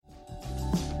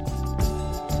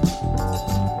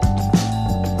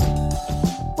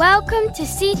Welcome to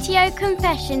CTO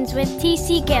Confessions with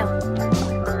TC Gill.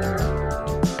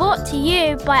 Brought to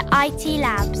you by IT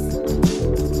Labs.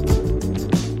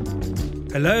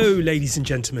 Hello, ladies and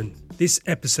gentlemen. This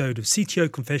episode of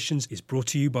CTO Confessions is brought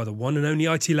to you by the one and only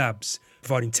IT Labs,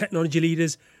 providing technology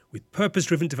leaders with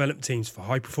purpose-driven development teams for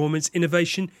high-performance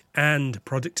innovation and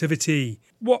productivity.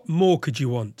 What more could you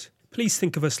want? Please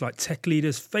think of us like tech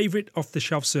leaders' favourite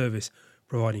off-the-shelf service,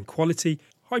 providing quality,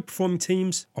 high-performing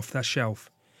teams off that shelf.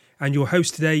 And your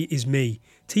host today is me,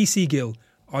 TC Gill,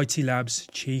 IT Labs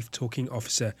Chief Talking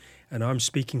Officer, and I'm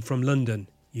speaking from London,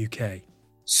 UK.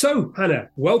 So, Hanna,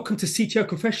 welcome to CTO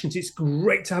Confessions. It's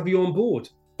great to have you on board.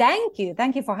 Thank you.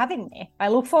 Thank you for having me. I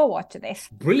look forward to this.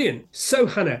 Brilliant. So,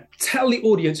 Hanna, tell the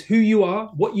audience who you are,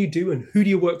 what you do, and who do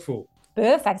you work for?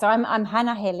 Perfect. So I'm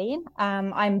Hanna Helin.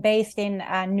 I'm based in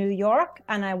New York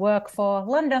and I work for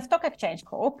London Stock Exchange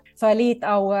Group. So I lead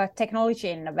our technology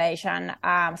innovation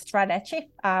strategy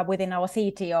within our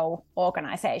CTO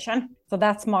organization. So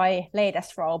that's my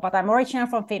latest role. But I'm originally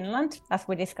from Finland, as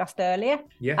we discussed earlier.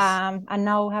 Yes. And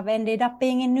now have ended up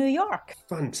being in New York.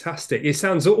 Fantastic. It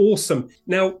sounds awesome.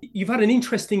 Now, you've had an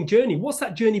interesting journey. What's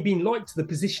that journey been like to the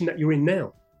position that you're in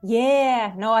now?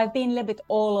 Yeah, no, I've been a little bit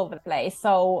all over the place.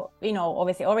 So,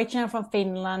 obviously originally from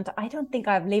Finland. I don't think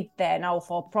I've lived there now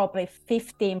for probably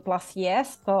 15 plus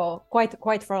years. So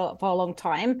quite for a long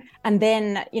time. And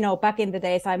then, back in the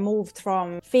days, I moved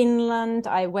from Finland.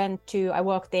 I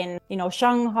worked in,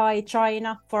 Shanghai,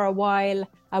 China for a while.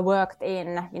 I worked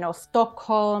in,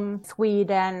 Stockholm,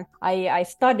 Sweden. I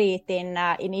studied in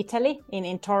Italy,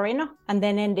 in Torino, and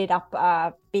then ended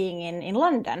up being in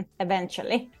London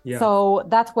eventually. Yeah. So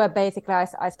that's where basically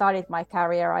I started my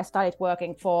career. I started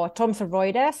working for Thomson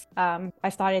Reuters. I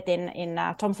started in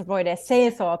Thomson Reuters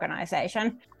sales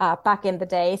organization. Back in the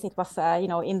days, it was,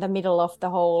 in the middle of the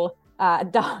whole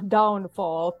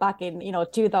downfall back in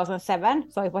 2007.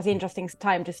 So it was interesting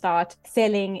time to start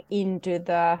selling into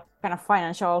the kind of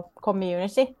financial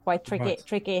community. Quite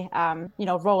tricky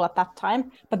role at that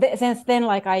time. But since then,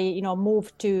 I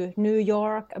moved to New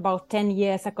York about 10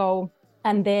 years ago.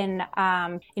 And then,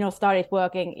 started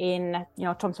working in,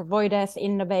 Thomson Reuters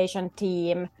innovation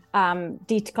team,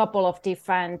 did a couple of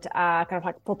different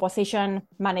proposition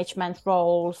management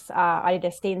roles. I did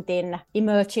a stint in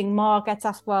emerging markets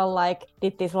as well,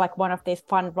 did this one of these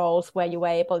fun roles where you were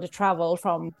able to travel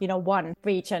from, one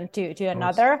region to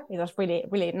another. It was really,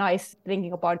 really nice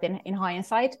thinking about it in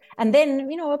hindsight. And then,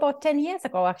 about 10 years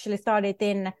ago, actually started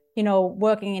in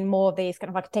working in more of these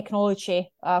technology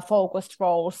focused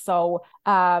roles. So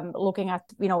looking at,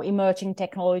 emerging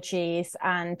technologies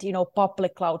and,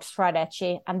 public cloud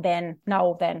strategy, and then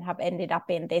have ended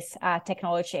up in this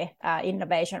technology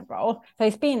innovation role. So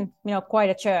it's been, quite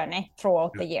a journey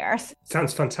throughout the years.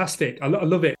 Sounds fantastic. I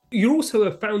love it. You're also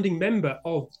a founding member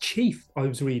of Chief, I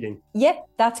was reading. Yeah,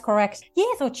 that's correct. Yeah,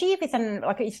 so Chief is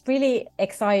it's really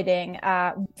exciting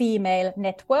female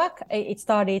network. It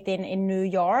started in New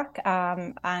York,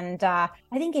 and I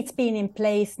think it's been in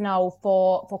place now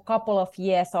for a couple of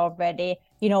years already.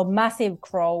 Massive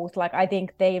growth. I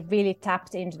think they really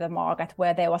tapped into the market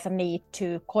where there was a need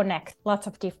to connect lots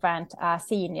of different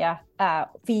senior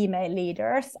female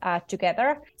leaders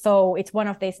together. So it's one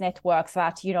of these networks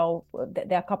that, there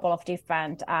are a couple of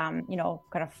different,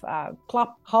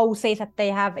 clubhouses that they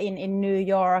have in New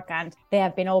York, and they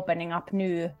have been opening up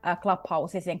new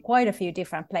clubhouses in quite a few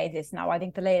different places now. I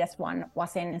think the latest one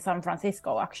was in San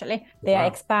Francisco, actually. They are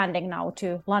expanding now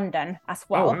to London as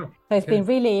well. Oh, wow. So it's been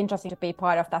really interesting to be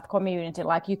part of that community.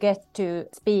 You get to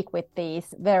speak with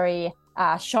these very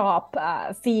sharp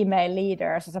female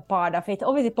leaders as a part of it,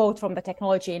 obviously both from the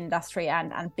technology industry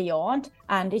and beyond.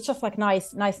 And it's just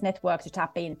nice network to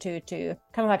tap into to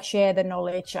share the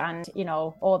knowledge and,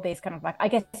 all these I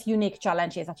guess, unique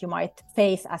challenges that you might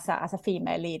face as a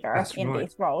female leader. That's in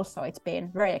these roles. So it's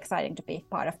been very exciting to be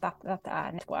part of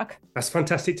that network. That's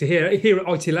fantastic to hear. Here at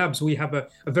IT Labs, we have a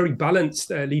very balanced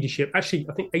leadership. Actually,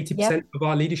 I think 80% of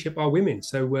our leadership are women.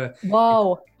 So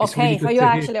wow. Okay, really so you're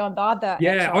actually on the other.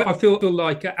 Yeah, I feel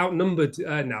outnumbered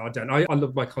now. I don't. I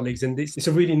love my colleagues, and it's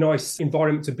a really nice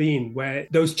environment to be in where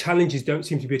those challenges don't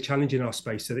seem to be a challenge in our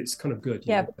space. So it's kind of good.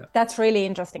 Yeah, that's really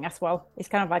interesting as well. It's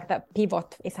kind of the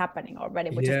pivot is happening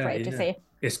already, which is great to see.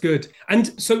 It's good.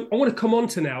 And so I want to come on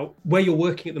to now where you're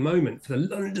working at the moment for the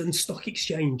London Stock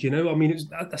Exchange.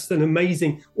 That's an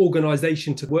amazing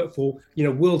organization to work for,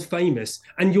 world famous,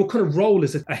 and your kind of role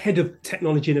as a head of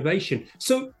technology innovation.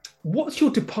 So what's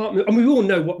your department? I mean, we all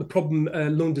know what the problem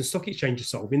London Stock Exchange is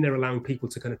solving. They're allowing people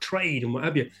to kind of trade and what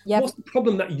have you. Yep. What's the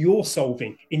problem that you're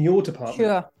solving in your department?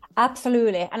 Sure.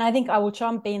 Absolutely. And I think I will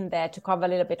jump in there to cover a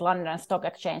little bit London Stock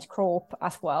Exchange Group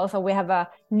as well. So we have a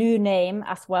new name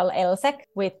as well, LSEC,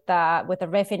 with a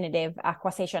Refinitiv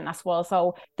acquisition as well.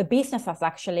 So the business has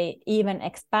actually even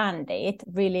expanded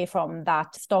really from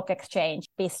that stock exchange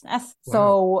business. Wow.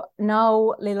 So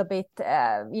now a little bit,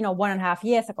 1.5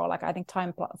 years ago, like I think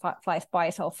time flies by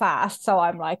so fast. So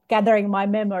I'm like gathering my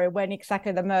memory when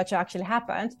exactly the merger actually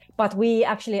happened. But we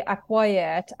actually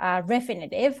acquired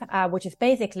Refinitiv, which is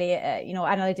basically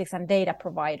analytics and data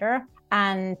provider,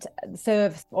 and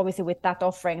serves obviously with that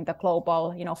offering the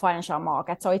global, financial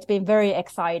market. So it's been very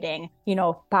exciting,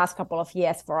 past couple of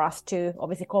years for us to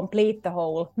obviously complete the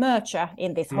whole merger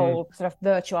in this whole sort of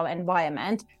virtual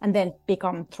environment and then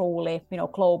become truly,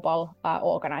 global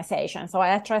organization. So I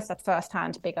address that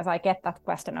firsthand because I get that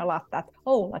question a lot that,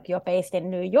 like you're based in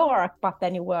New York, but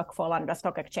then you work for London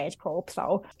Stock Exchange Group.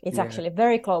 So it's actually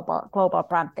very global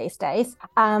brand these days.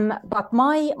 But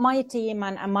my team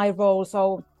and my role,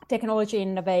 so technology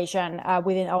innovation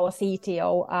within our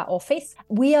CTO office,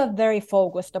 we are very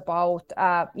focused about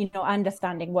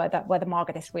understanding where the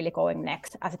market is really going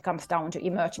next as it comes down to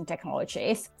emerging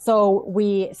technologies. So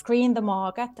we screen the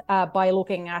market by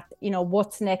looking at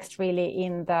what's next really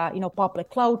in the public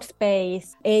cloud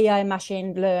space, AI,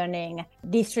 machine learning,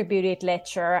 distributed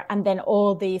ledger, and then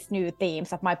all these new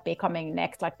themes that might be coming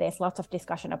next. Like there's lots of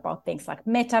discussion about things like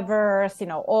metaverse,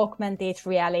 augmented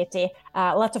reality,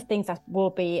 lots of things that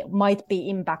might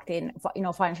be impacting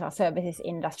financial services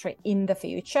industry in the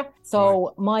future.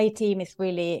 So my team is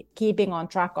really keeping on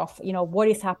track of what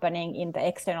is happening in the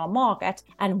external market,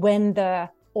 and when the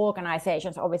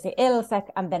organizations, obviously LSEC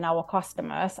and then our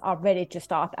customers, are ready to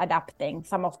start adapting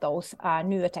some of those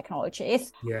newer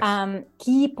technologies. Yes.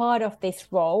 Key part of this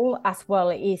role as well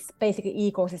is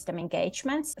basically ecosystem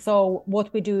engagements. So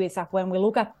what we do is that when we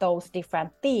look at those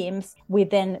different themes, we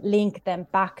then link them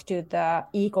back to the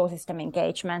ecosystem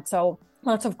engagement. So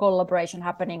lots of collaboration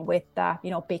happening with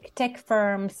big tech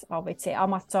firms, I would say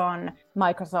Amazon,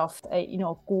 Microsoft,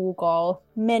 Google,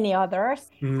 many others.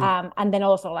 And then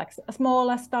also like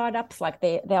smaller startups, like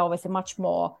they're obviously much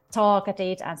more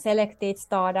targeted and selected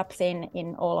startups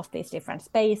in all of these different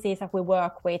spaces that we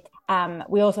work with.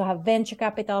 We also have venture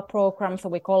capital programs, so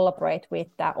we collaborate with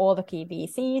all the key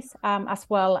VCs as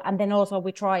well. And then also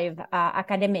we drive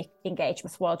academic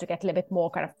engagement as well to get a little bit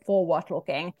more kind of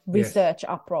forward-looking research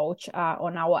approach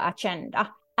on our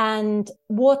agenda. And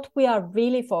what we are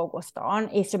really focused on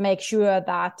is to make sure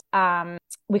that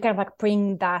we kind of like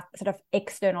bring that sort of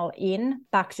external in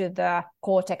back to the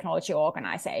core technology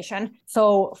organization.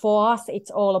 So for us,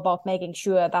 it's all about making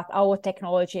sure that our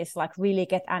technologies like really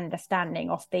get understanding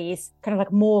of these kind of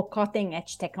like more cutting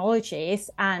edge technologies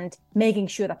and making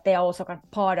sure that they are also kind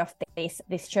of part of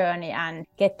this journey and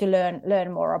get to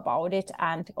learn more about it,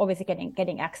 and obviously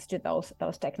getting access to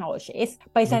those technologies.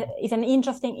 But it's an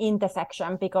interesting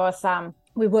intersection because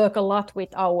we work a lot with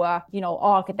our,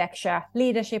 architecture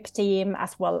leadership team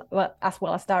as well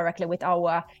as directly with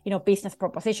our, business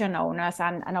proposition owners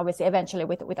and obviously eventually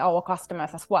with our customers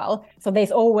as well. So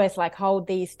there's always like how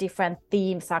these different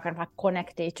themes are kind of like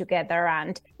connected together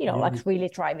and, like really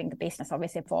driving the business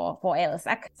obviously for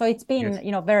LSEC. So it's been,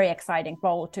 very exciting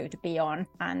role to be on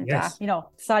and,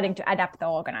 starting to adapt the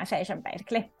organization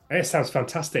basically. It sounds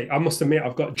fantastic. I must admit,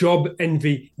 I've got job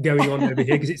envy going on over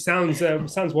here because it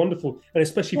sounds wonderful, and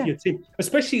especially for your team.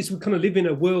 Especially as we kind of live in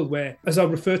a world where, as I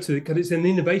refer to it, because it's an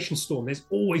innovation storm. There's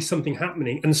always something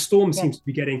happening, and the storm seems to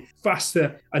be getting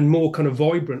faster and more kind of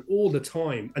vibrant all the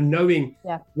time. And knowing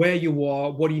where you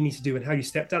are, what do you need to do, and how you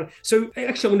step down. So,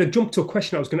 actually, I'm going to jump to a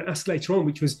question I was going to ask later on,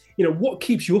 which was, what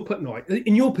keeps you up at night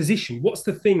in your position? What's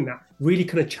the thing that really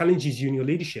kind of challenges you in your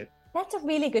leadership? That's a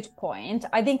really good point.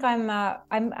 I think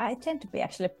I tend to be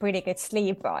actually a pretty good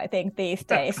sleeper, I think, these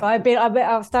days. So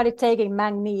I've started taking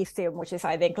magnesium, which is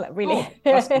I think really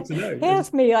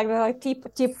helps me, like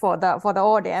tip for the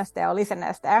audience there, or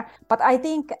listeners there. But I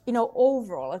think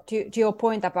overall to your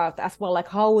point about as well, like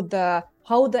how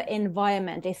the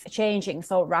environment is changing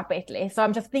so rapidly. So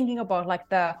I'm just thinking about like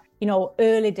the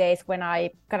early days when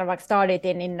I kind of like started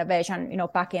in innovation,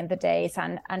 back in the days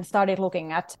and started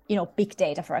looking at, big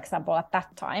data, for example, at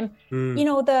that time,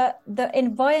 the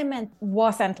environment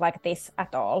wasn't like this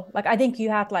at all. Like, I think you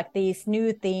had like these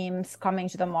new themes coming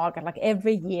to the market, like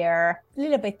every year, a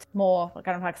little bit more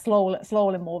kind of like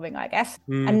slowly moving, I guess.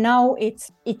 And now it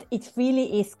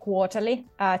really is quarterly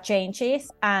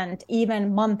changes and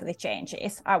even monthly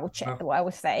changes, I would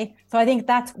say. So I think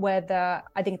that's where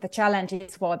the challenge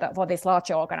is for these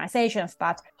larger organizations,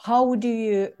 that how do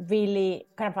you really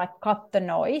kind of like cut the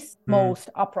noise most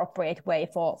appropriate way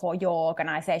for your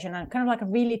organization and kind of like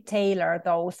really tailor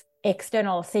those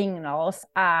external signals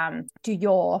to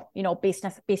your,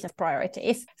 business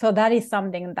priorities. So that is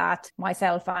something that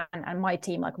myself and my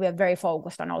team, like, we are very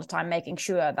focused on all the time, making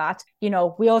sure that,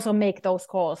 we also make those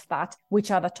calls that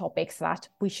which are the topics that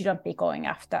we shouldn't be going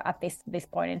after at this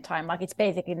point in time. Like, it's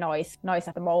basically noise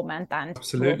at the moment, and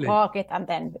we'll park it and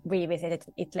then revisit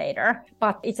it later.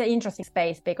 But it's an interesting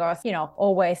space because,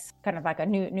 always kind of like a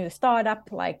new startup,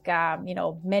 like,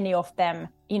 many of them,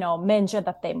 mention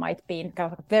that they might be in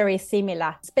kind of very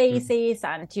similar spaces,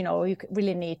 and, you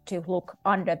really need to look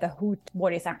under the hood,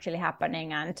 what is actually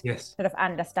happening, and sort of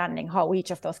understanding how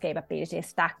each of those capabilities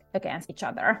stack against each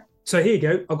other. So here you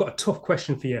go. I've got a tough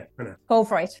question for you, Hanna. Go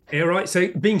for it. All right. So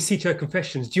being CTO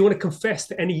Confessions, do you want to confess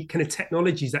to any kind of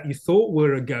technologies that you thought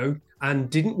were a go and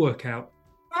didn't work out?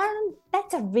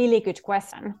 That's a really good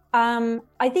question.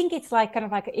 I think it's like kind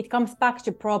of like it comes back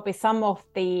to probably some of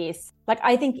these, like,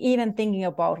 I think even thinking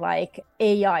about like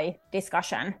AI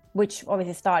discussion, which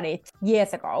obviously started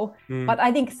years ago, but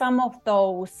I think some of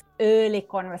those early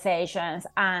conversations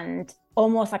and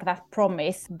almost like that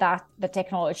promise that the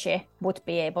technology would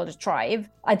be able to thrive.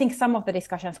 I think some of the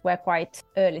discussions were quite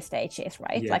early stages,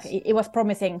 right? Yes. Like it was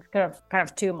promising kind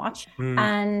of too much.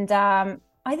 And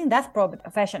I think that's probably the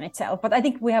profession itself. But I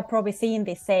think we have probably seen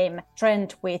the same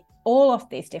trend with all of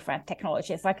these different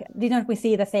technologies. Like, didn't we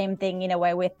see the same thing in a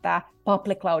way with the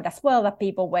public cloud as well, that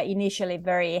people were initially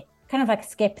very kind of like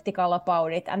skeptical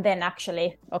about it, and then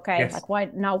actually, like, why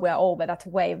now we're over that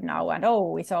wave now, and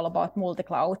it's all about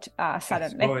multi-cloud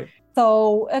suddenly. Right.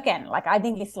 So again, like, I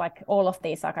think it's like all of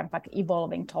these are kind of like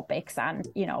evolving topics, and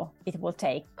it will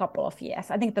take a couple of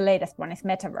years. I think the latest one is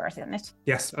metaverse, isn't it?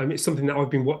 Yes, it's something that I've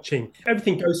been watching.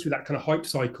 Everything goes through that kind of hype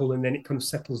cycle, and then it kind of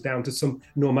settles down to some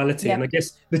normality. And I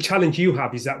guess the challenge you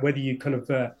have is that whether you kind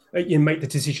of you make the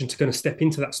decision to kind of step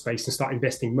into that space and start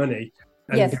investing money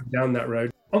and go down that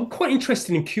road. I'm quite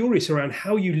interested and curious around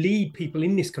how you lead people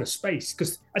in this kind of space,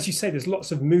 because as you say, there's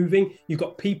lots of moving. You've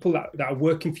got people that are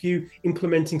working for you,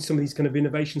 implementing some of these kind of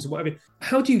innovations or whatever.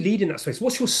 How do you lead in that space?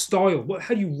 What's your style?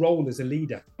 How do you roll as a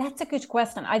leader? That's a good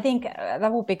question. I think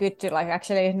that would be good to like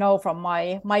actually know from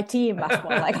my team as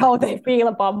well, like how they feel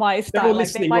about my style. They're all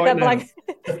listening right now. Like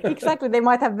exactly, they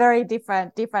might have very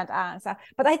different answer.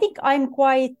 But I think I'm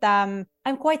quite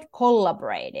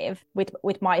collaborative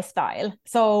with my style.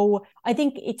 So I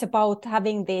think it's about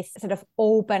having this sort of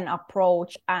open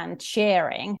approach and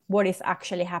sharing what is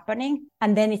actually happening.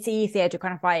 And then it's easier to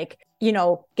kind of like,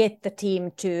 get the team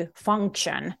to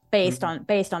function based on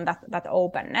that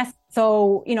openness.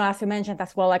 So, as you mentioned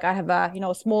as well, like I have a,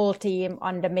 small team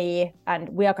under me, and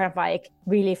we are kind of like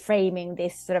really framing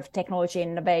this sort of technology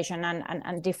innovation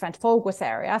and different focus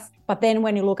areas. But then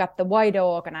when you look at the wider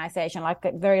organization, like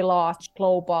a very large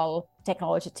global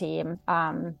technology team,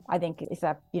 I think it's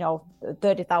a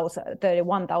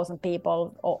 31,000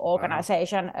 people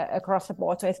organization across the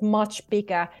board. So it's much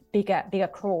bigger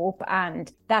group,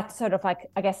 and that sort of like,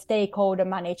 I guess, stakeholder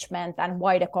management and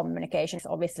wider communication is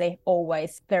obviously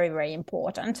always very, very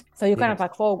important. So you kind of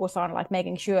like focus on like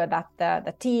making sure that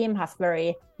the team has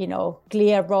very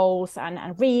clear roles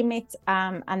and remits,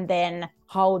 and then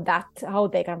how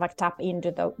they kind of like tap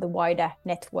into the wider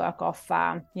network of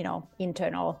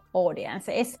internal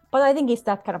audiences. But I think it's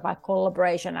that kind of like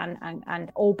collaboration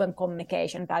and open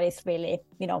communication that is really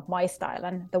my style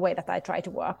and the way that I try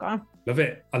to work on. Love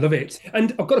it. I love it.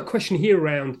 And I've got a question here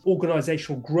around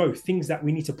organizational growth, things that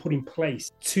we need to put in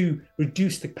place to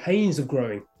reduce the pains of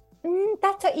growing.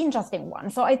 That's an interesting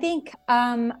one. So I think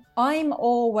I'm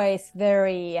always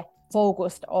very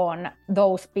focused on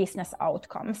those business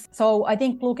outcomes. So I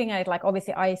think looking at it, like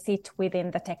obviously I sit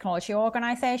within the technology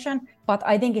organization, but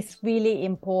I think it's really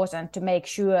important to make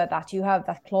sure that you have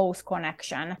that close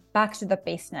connection back to the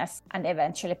business and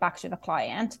eventually back to the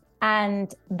client.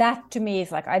 And that to me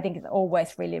is like, I think it's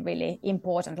always really, really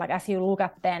important. Like as you look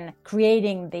at then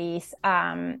creating these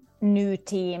new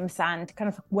teams and kind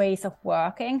of ways of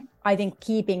working, I think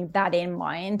keeping that in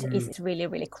mind is really,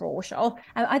 really crucial.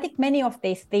 And I think many of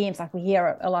these themes, like we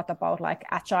hear a lot about like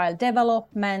agile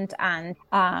development and,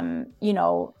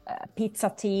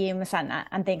 pizza teams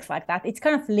and things like that. It's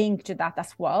kind of linked to that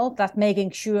as well, that making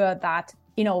sure that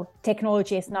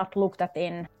technology is not looked at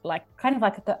in like kind of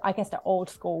like the old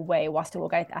school way was to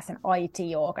look at it as an IT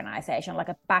organization, like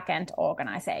a back-end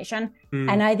organization.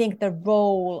 And I think the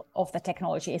role of the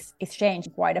technology is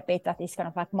changing quite a bit, that is kind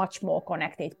of like much more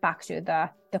connected back to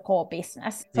the core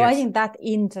business. So I think that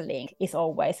interlink is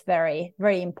always very,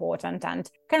 very important, and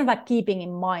kind of like keeping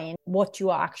in mind what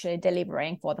you are actually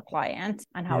delivering for the client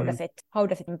and how does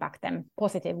it impact them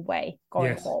positive way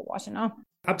going forward,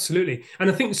 Absolutely. And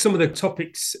I think some of the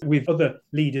topics with other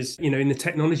leaders, in the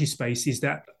technology space is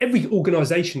that every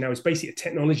organization now is basically a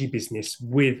technology business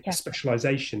with a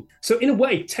specialization. So in a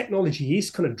way, technology is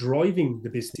kind of driving the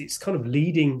business. It's kind of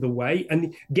leading the way,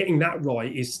 and getting that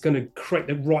right is going to create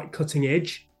the right cutting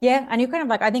edge. Yeah, and you kind of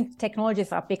like, I think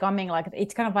technologies are becoming like,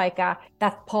 it's kind of like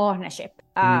that partnership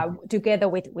together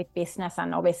with business,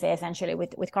 and obviously essentially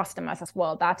with customers as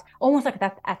well, that almost like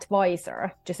that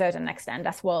advisor to a certain extent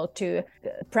as well, to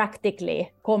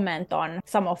practically comment on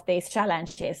some of these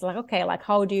challenges, like, okay, like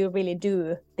how do you really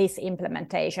do this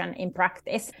implementation in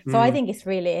practice? So I think it's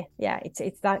really,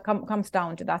 it's that comes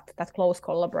down to that close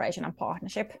collaboration and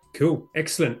partnership. Cool,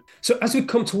 excellent. So as we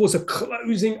come towards a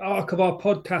closing arc of our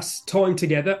podcast time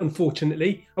together,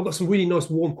 unfortunately, I've got some really nice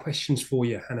warm questions for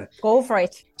you, Hannah. Go for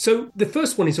it. So the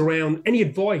first one is around any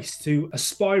advice to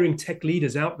aspiring tech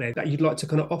leaders out there that you'd like to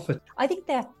kind of offer. I think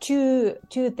there are two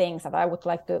things that I would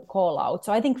like to call out.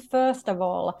 So I think first of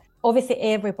all, obviously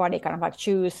everybody kind of like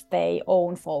choose their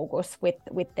own focus with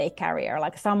their career.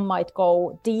 Like some might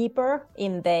go deeper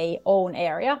in their own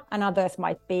area, and others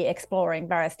might be exploring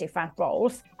various different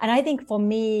roles. And I think for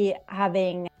me, I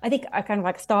think I kind of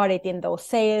like started in those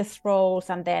sales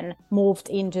roles and then moved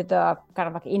into the kind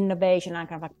of like innovation and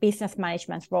kind of like business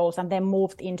management roles, and then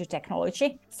moved into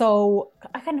technology. So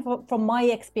I kind of, from my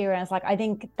experience, like I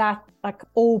think that like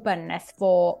openness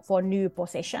for new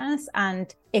positions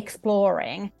and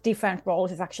exploring different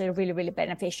roles is actually really, really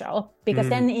beneficial, because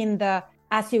then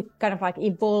as you kind of like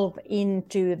evolve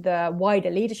into the wider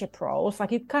leadership roles,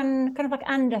 like you can kind of like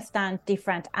understand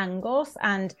different angles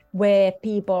and where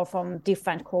people from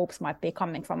different groups might be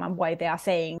coming from, and why they are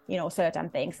saying, certain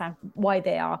things, and why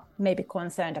they are maybe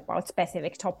concerned about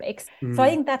specific topics. So I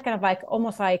think that kind of like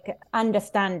almost like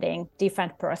understanding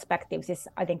different perspectives is,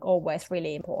 I think, always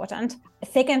really important.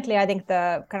 Secondly, I think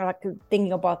the kind of like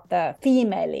thinking about the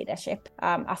female leadership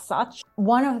as such,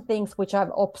 one of the things which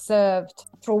I've observed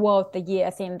throughout the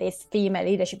years in this female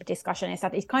leadership discussion is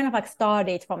that it kind of like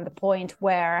started from the point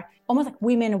where almost like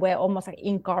women were almost like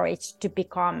encouraged to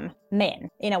become men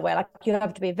in a way. Like you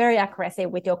have to be very aggressive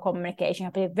with your communication, you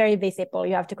have to be very visible,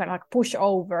 you have to kind of like push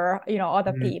over,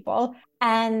 other people.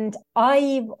 And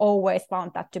I've always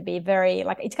found that to be very,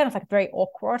 like, it's kind of like very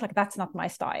awkward. Like that's not my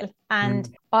style. And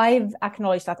I've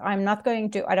acknowledged that I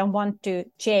don't want to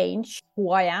change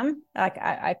who I am. Like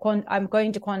I'm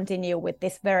going to continue with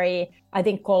this very, I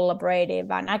think,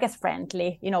 collaborative and I guess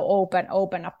friendly,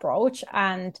 open approach.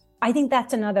 And I think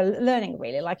that's another learning,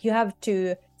 really. Like you have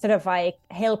to sort of like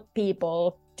help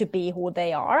people to be who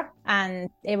they are, and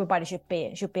everybody should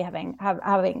be having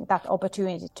that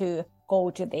opportunity to go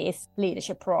to these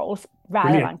leadership roles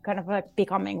rather than kind of like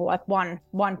becoming like one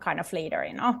kind of leader,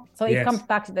 So it comes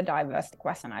back to the diversity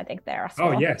question, I think, there as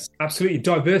well. Oh, yes, absolutely.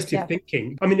 Diversity of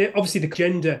thinking. I mean, obviously the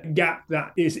gender gap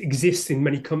that exists in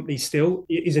many companies still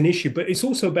is an issue, but it's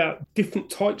also about different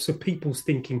types of people's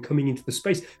thinking coming into the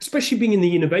space, especially being in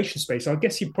the innovation space. I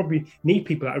guess you probably need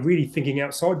people that are really thinking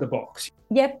outside the box.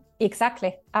 Yep,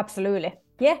 exactly. Absolutely.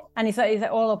 Yeah. And it's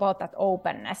all about that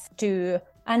openness to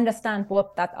understand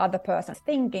what that other person's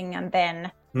thinking, and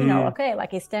then okay,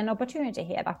 like, is there an opportunity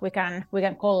here that we can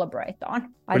collaborate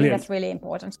on? I think that's really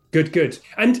important. Good.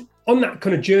 And on that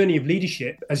kind of journey of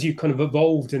leadership, as you kind of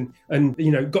evolved and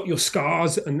got your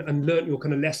scars and learnt your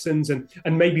kind of lessons and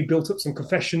maybe built up some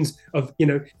confessions of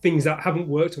things that haven't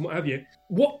worked and what have you,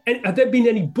 have there been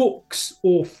any books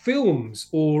or films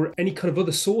or any kind of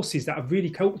other sources that have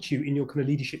really helped you in your kind of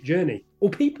leadership journey, or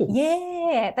people?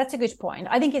 Yeah, that's a good point.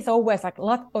 I think it's always like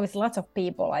lots of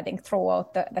people, I think,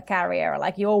 throughout the career.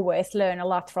 Like you always learn a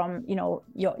lot from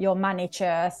your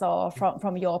managers or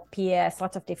from your peers,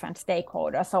 lots of different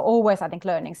stakeholders. So always, I think,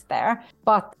 learning's there.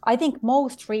 But I think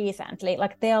most recently,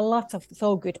 like, there are lots of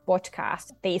so good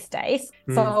podcasts these days.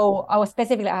 So I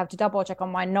have to double check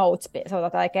on my notes so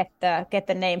that I get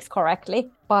the names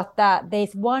correctly. But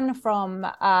there's one from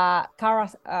Kara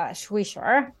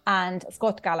Swisher and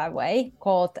Scott Galloway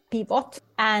called Pivot.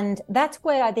 And that's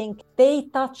where I think they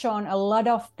touch on a lot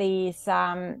of these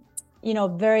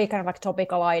very kind of like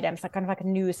topical items, like kind of like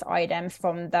news items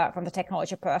from the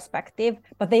technology perspective.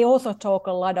 But they also talk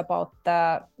a lot about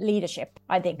the leadership,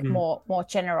 I think, more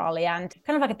generally, and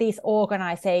kind of like these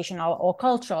organizational or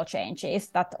cultural changes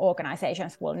that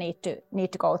organizations will need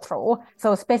to go through.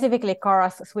 So specifically Kara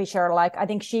Swisher, like, I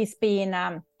think she's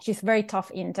been she's a very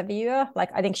tough interviewer. Like,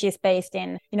 I think she's based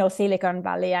in, Silicon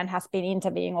Valley and has been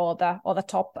interviewing all the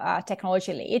top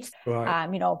technology leads, right.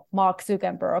 Mark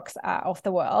Zuckerberg's of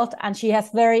the world. And she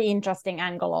has very interesting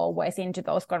angle always into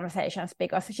those conversations,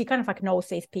 because she kind of like knows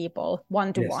these people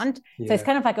one to one. So it's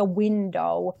kind of like a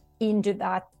window into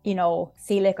that,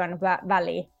 Silicon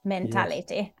Valley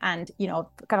mentality and,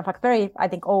 kind of like very, I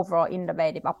think, overall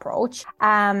innovative approach.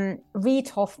 Reid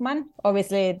Hoffman,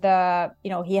 obviously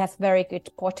he has very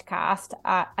good podcast.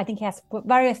 I think he has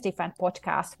various different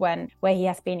podcasts where he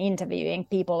has been interviewing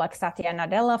people like Satya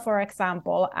Nadella, for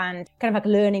example, and kind of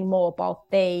like learning more about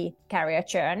their career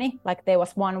journey. Like there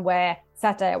was one where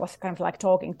Satya was kind of like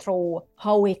talking through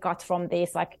how he got from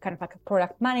these like kind of like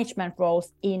product management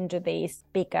roles into these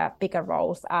bigger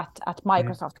roles at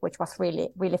Microsoft, which was really,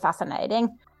 really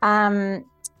fascinating.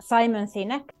 Simon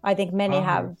Sinek, I think many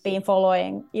have been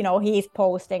following, his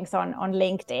postings on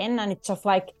LinkedIn, and it's just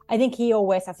like, I think he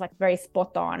always has like very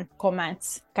spot on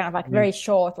comments, kind of like very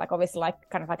short, like obviously like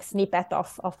kind of like snippet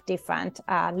of different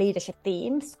leadership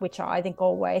themes, which are, I think,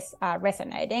 always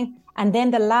resonating. And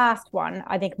then the last one,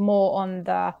 I think more on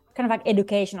the kind of like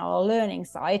educational learning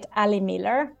side, Ali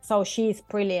Miller. So she's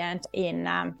brilliant in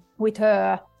with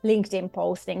her LinkedIn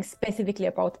postings specifically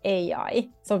about AI.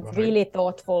 So really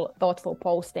thoughtful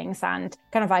postings, and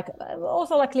kind of like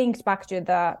also like linked back to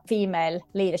the female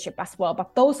leadership as well.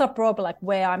 But those are probably like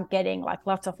where I'm getting like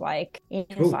lots of like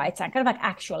insights and kind of like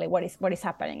actually what is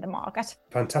happening in the market.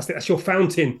 Fantastic. That's your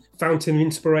fountain of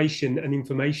inspiration and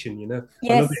information,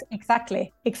 Yes,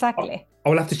 exactly. I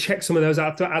will have to check some of those. I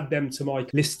have to add them to my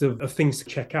list of things to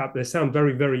check out. They sound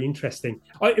very, very interesting.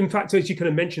 In fact, as you kind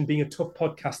of mentioned, being a tough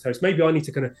podcast host, maybe I need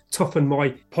to kind of toughen my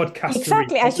podcast.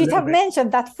 Exactly. I should have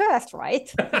mentioned that first, right?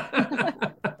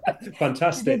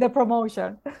 Fantastic. Do the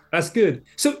promotion. That's good.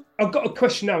 So I've got a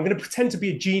question now. I'm going to pretend to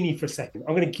be a genie for a second.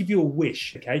 I'm going to give you a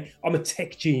wish, okay? I'm a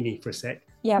tech genie for a sec.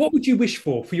 Yeah. What would you wish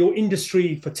for your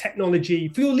industry, for technology,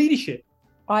 for your leadership?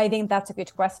 I think that's a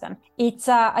good question. It's,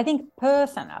 I think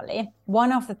personally,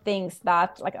 one of the things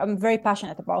that like I'm very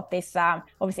passionate about this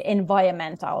obviously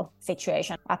environmental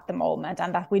situation at the moment,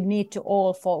 and that we need to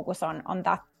all focus on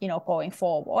that, going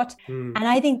forward. And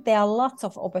I think there are lots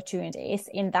of opportunities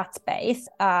in that space,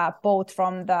 both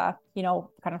from the,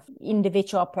 kind of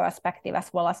individual perspective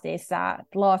as well as these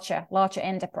larger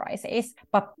enterprises.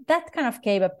 But that kind of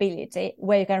capability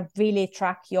where you can really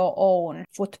track your own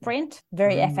footprint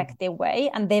very effective way.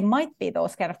 And there might be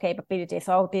those kind of capabilities.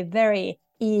 So I would be very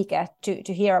eager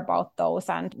to hear about those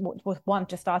and would want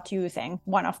to start using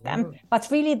one of them. But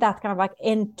really that kind of like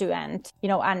end-to-end,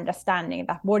 understanding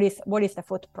that what is the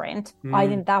footprint. I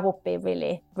think that would be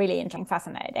really, really interesting,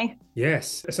 fascinating.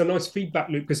 Yes, it's a nice feedback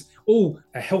loop, because all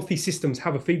healthy systems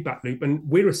have a feedback loop, and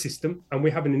we're a system and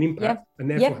we're having an impact and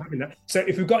therefore having that. So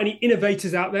if we've got any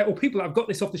innovators out there or people that have got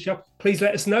this off the shelf, please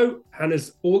let us know.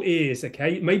 Hannah's all ears,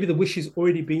 okay? Maybe the wish has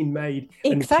already been made.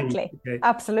 Exactly, okay?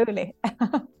 Absolutely.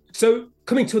 So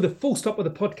coming to the full stop of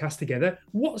the podcast together,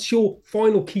 what's your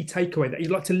final key takeaway that you'd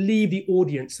like to leave the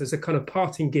audience as a kind of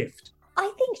parting gift?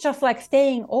 I think just like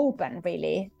staying open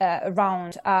really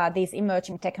around these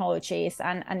emerging technologies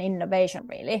and innovation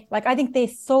really. Like I think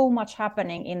there's so much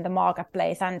happening in the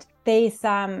marketplace, and there's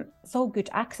so good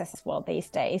access as well these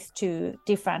days to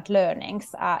different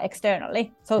learnings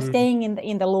externally. So staying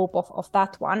in the loop of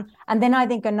that one. And then I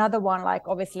think another one, like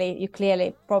obviously you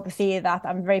clearly probably see that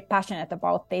I'm very passionate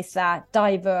about this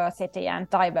diversity and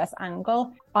diverse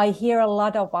angle. I hear a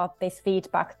lot about this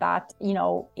feedback that,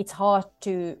 it's hard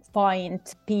to find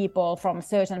people from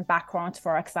certain backgrounds,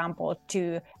 for example,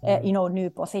 to, new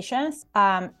positions.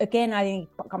 Again, I think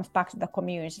it comes back to the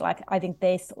community. Like, I think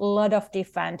there's a lot of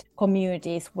different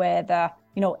communities where the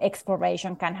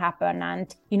exploration can happen,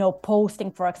 and,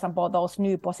 posting, for example, those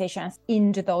new positions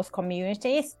into those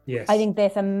communities. Yes. I think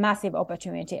there's a massive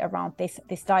opportunity around this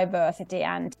diversity,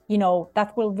 and,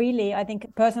 that will really, I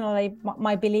think personally,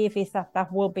 my belief is that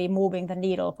will be moving the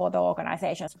needle for the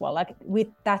organization as well. Like with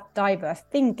that diverse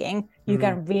thinking, you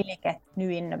can really get new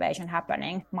innovation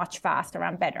happening much faster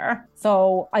and better.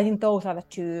 So I think those are the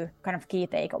two kind of key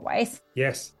takeaways.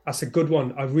 Yes, that's a good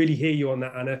one. I really hear you on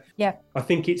that, Anna. Yeah. I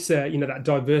think it's, that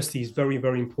diversity is very,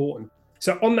 very important.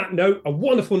 So on that note, a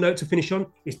wonderful note to finish on.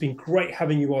 It's been great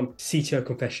having you on CTO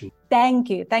Confession. Thank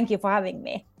you. Thank you for having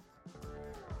me.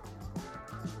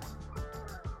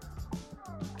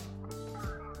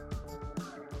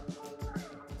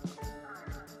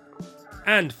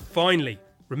 And finally,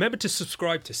 remember to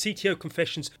subscribe to CTO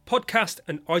Confessions podcast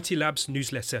and IT Labs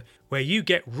newsletter, where you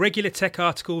get regular tech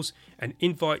articles and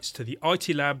invites to the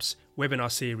IT Labs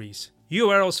webinar series.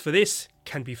 URLs for this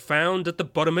can be found at the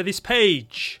bottom of this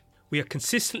page. We are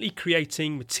consistently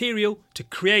creating material to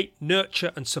create,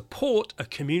 nurture and support a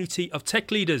community of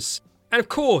tech leaders. And of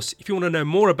course, if you want to know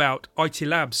more about IT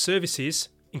Labs services,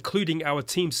 including our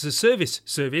Teams as a Service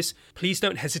service, please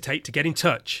don't hesitate to get in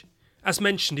touch. As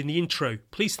mentioned in the intro,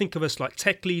 please think of us like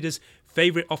tech leaders'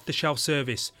 favourite off-the-shelf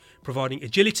service, providing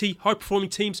agility, high-performing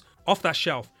teams off that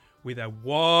shelf with a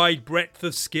wide breadth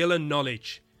of skill and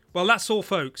knowledge. Well, that's all,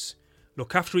 folks.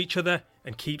 Look after each other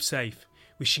and keep safe.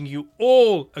 Wishing you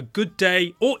all a good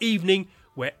day or evening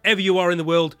wherever you are in the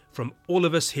world from all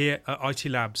of us here at IT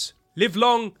Labs. Live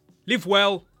long, live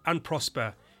well and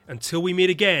prosper. Until we meet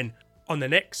again on the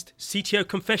next CTO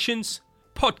Confessions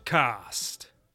podcast.